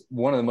that's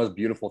one of the most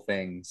beautiful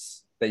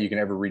things that you can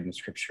ever read in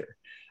scripture.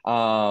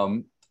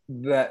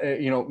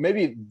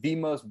 Maybe the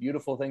most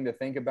beautiful thing to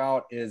think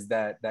about is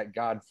that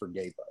God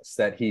forgave us,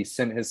 that he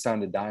sent his son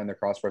to die on the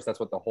cross for us. That's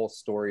what the whole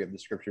story of the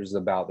scriptures is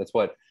about. That's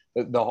what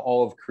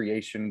all of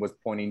creation was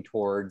pointing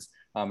towards,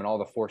 and all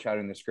the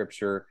foreshadowing in the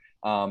scripture,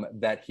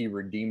 that he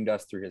redeemed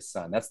us through his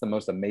son. That's the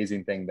most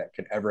amazing thing that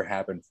could ever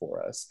happen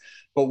for us.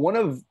 But one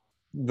of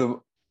the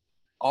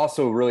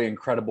also really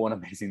incredible and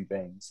amazing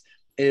things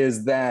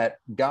is that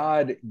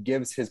God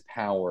gives his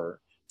power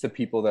to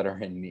people that are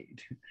in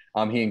need.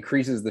 He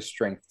increases the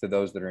strength to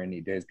those that are in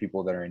need, to his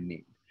people that are in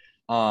need.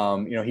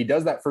 He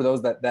does that for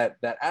those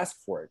that ask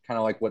for it, kind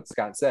of like what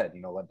Scott said.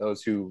 Let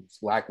those who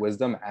lack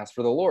wisdom ask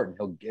for the Lord, and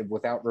he'll give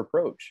without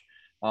reproach,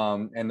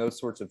 and those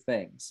sorts of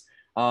things.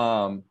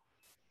 The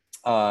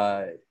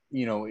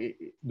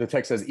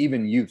text says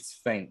even youths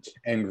faint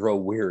and grow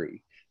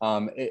weary.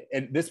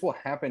 This will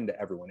happen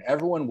to everyone.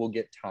 Everyone will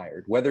get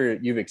tired, whether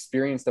you've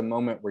experienced a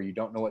moment where you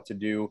don't know what to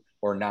do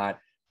or not.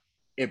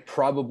 It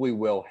probably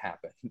will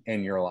happen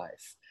in your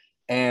life.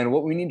 And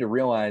what we need to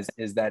realize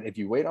is that if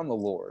you wait on the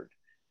Lord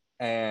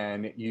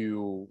and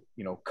you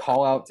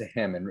call out to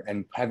him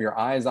and have your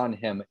eyes on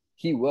him,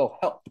 he will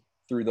help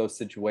through those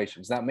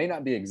situations. That may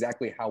not be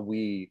exactly how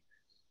we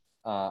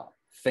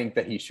think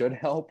that he should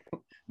help,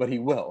 but he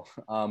will.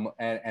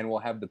 And we'll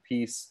have the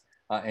peace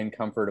and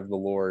comfort of the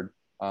Lord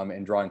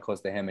and drawing close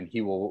to him, and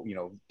he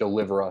will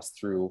deliver us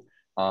through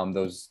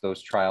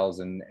those trials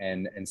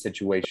and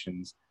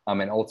situations,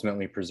 and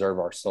ultimately preserve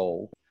our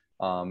soul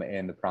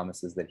and the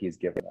promises that he's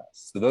given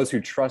us. So those who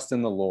trust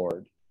in the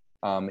Lord,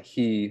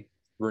 he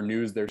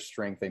renews their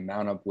strength. They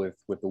mount up with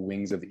the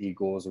wings of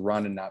eagles,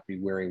 run and not be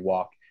weary,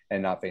 walk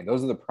and not faint.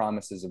 Those are the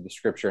promises of the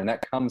scripture. And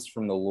that comes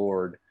from the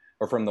Lord,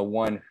 or from the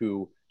one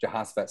who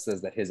Jehoshaphat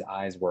says that his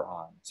eyes were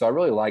on. So I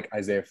really like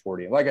Isaiah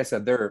 40. Like I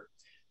said, there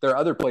are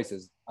other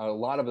places, a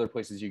lot of other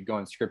places you go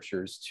in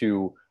scriptures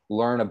to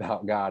learn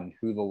about God and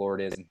who the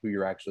Lord is and who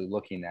you're actually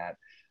looking at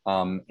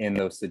in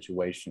those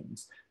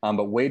situations.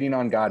 But waiting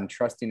on God and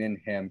trusting in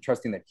him,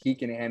 trusting that he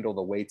can handle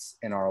the weights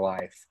in our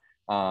life,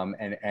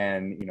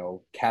 and you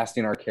know,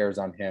 casting our cares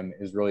on him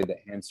is really the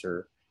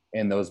answer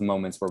in those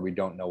moments where we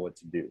don't know what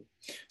to do.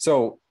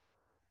 So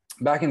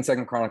back in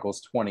 2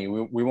 Chronicles 20,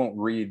 we won't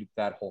read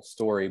that whole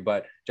story,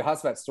 but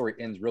Jehoshaphat's story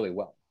ends really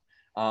well.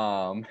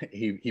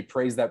 He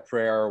prays that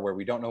prayer where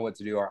we don't know what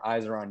to do, our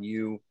eyes are on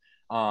you,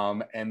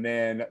 and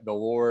then the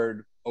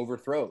Lord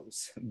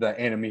overthrows the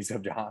enemies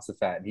of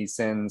Jehoshaphat. He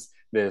sends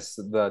this,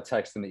 the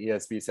text in the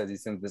ESV says he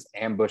sends this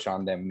ambush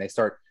on them, and they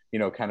start, you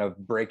know, kind of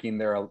breaking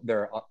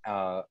their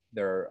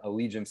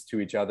allegiance to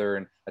each other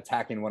and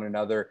attacking one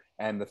another,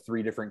 and the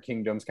three different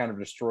kingdoms kind of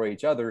destroy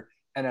each other.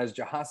 And as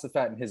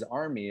Jehoshaphat and his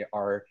army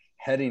are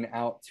heading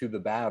out to the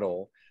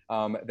battle,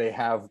 they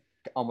have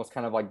almost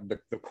kind of like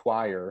the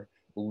choir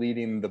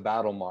leading the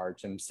battle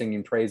march and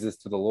singing praises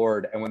to the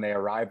Lord. And when they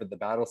arrive at the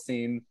battle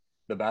scene,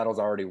 the battle's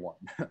already won.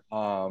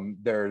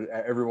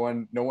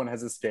 No one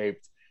has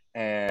escaped,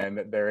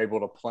 and they're able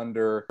to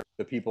plunder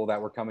the people that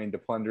were coming to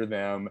plunder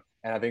them.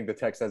 And I think the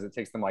text says it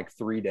takes them like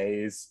 3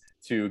 days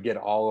to get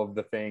all of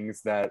the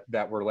things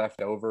that were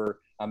left over.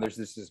 There's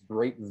this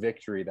great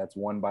victory that's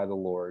won by the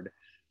Lord.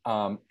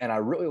 And I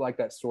really like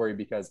that story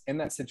because in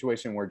that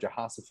situation where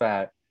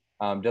Jehoshaphat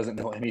doesn't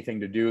know anything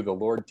to do, the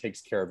Lord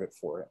takes care of it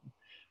for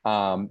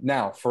him.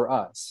 Now, for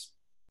us,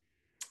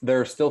 there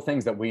are still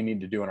things that we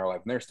need to do in our life.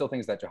 And there are still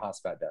things that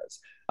Jehoshaphat does.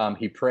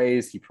 He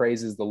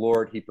praises the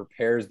Lord. He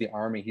prepares the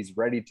army. He's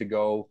ready to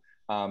go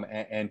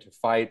and to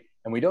fight.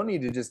 And we don't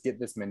need to just get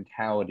this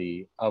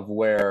mentality of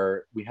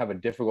where we have a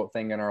difficult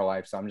thing in our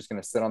life, so I'm just going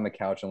to sit on the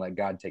couch and let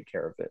God take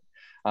care of it.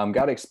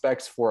 God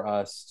expects for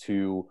us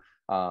to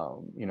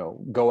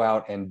go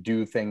out and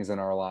do things in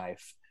our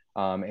life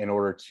in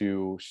order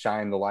to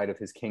shine the light of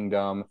his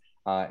kingdom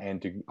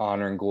and to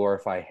honor and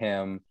glorify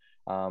him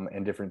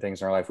and different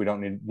things in our life. We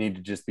don't need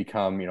to just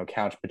become,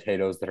 couch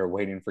potatoes that are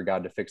waiting for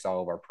God to fix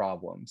all of our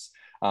problems.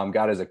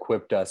 God has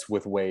equipped us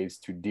with ways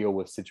to deal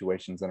with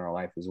situations in our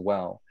life as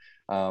well.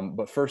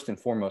 But first and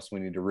foremost, we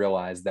need to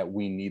realize that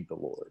we need the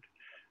Lord.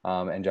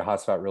 And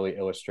Jehoshaphat really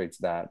illustrates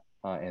that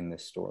in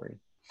this story.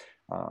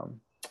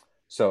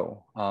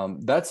 So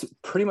that's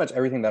pretty much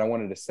everything that I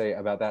wanted to say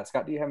about that.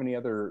 Scott, do you have any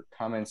other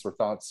comments or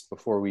thoughts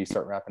before we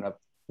start wrapping up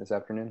this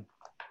afternoon?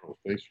 Oh,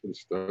 thanks for the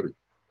study.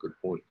 Good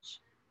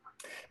points.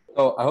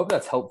 So I hope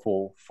that's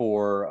helpful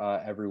for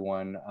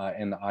everyone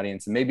in the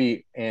audience. And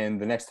maybe in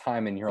the next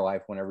time in your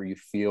life, whenever you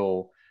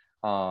feel,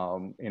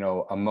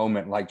 a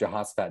moment like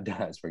Jehoshaphat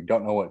does, where you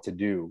don't know what to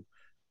do,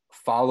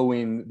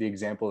 following the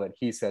example that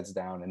he sets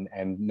down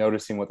and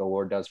noticing what the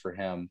Lord does for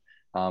him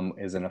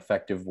is an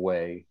effective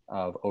way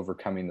of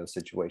overcoming those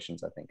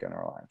situations, I think, in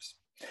our lives.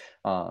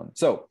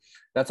 So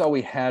that's all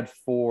we had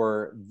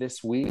for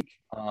this week.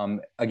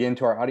 Again,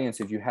 to our audience,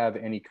 if you have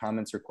any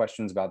comments or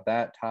questions about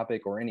that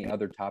topic or any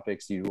other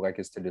topics you'd like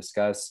us to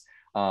discuss,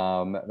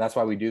 that's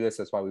why we do this.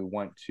 That's why we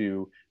want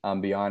to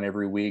be on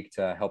every week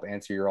to help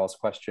answer your all's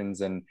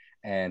questions and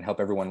help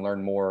everyone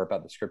learn more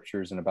about the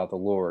scriptures and about the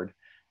Lord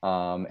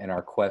and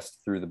our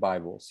quest through the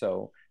Bible.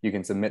 So you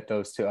can submit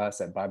those to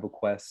us at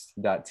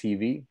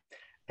biblequest.tv.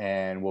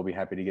 And we'll be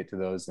happy to get to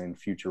those in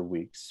future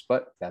weeks.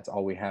 But that's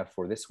all we have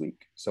for this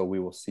week. So we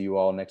will see you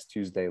all next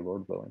Tuesday,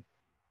 Lord willing.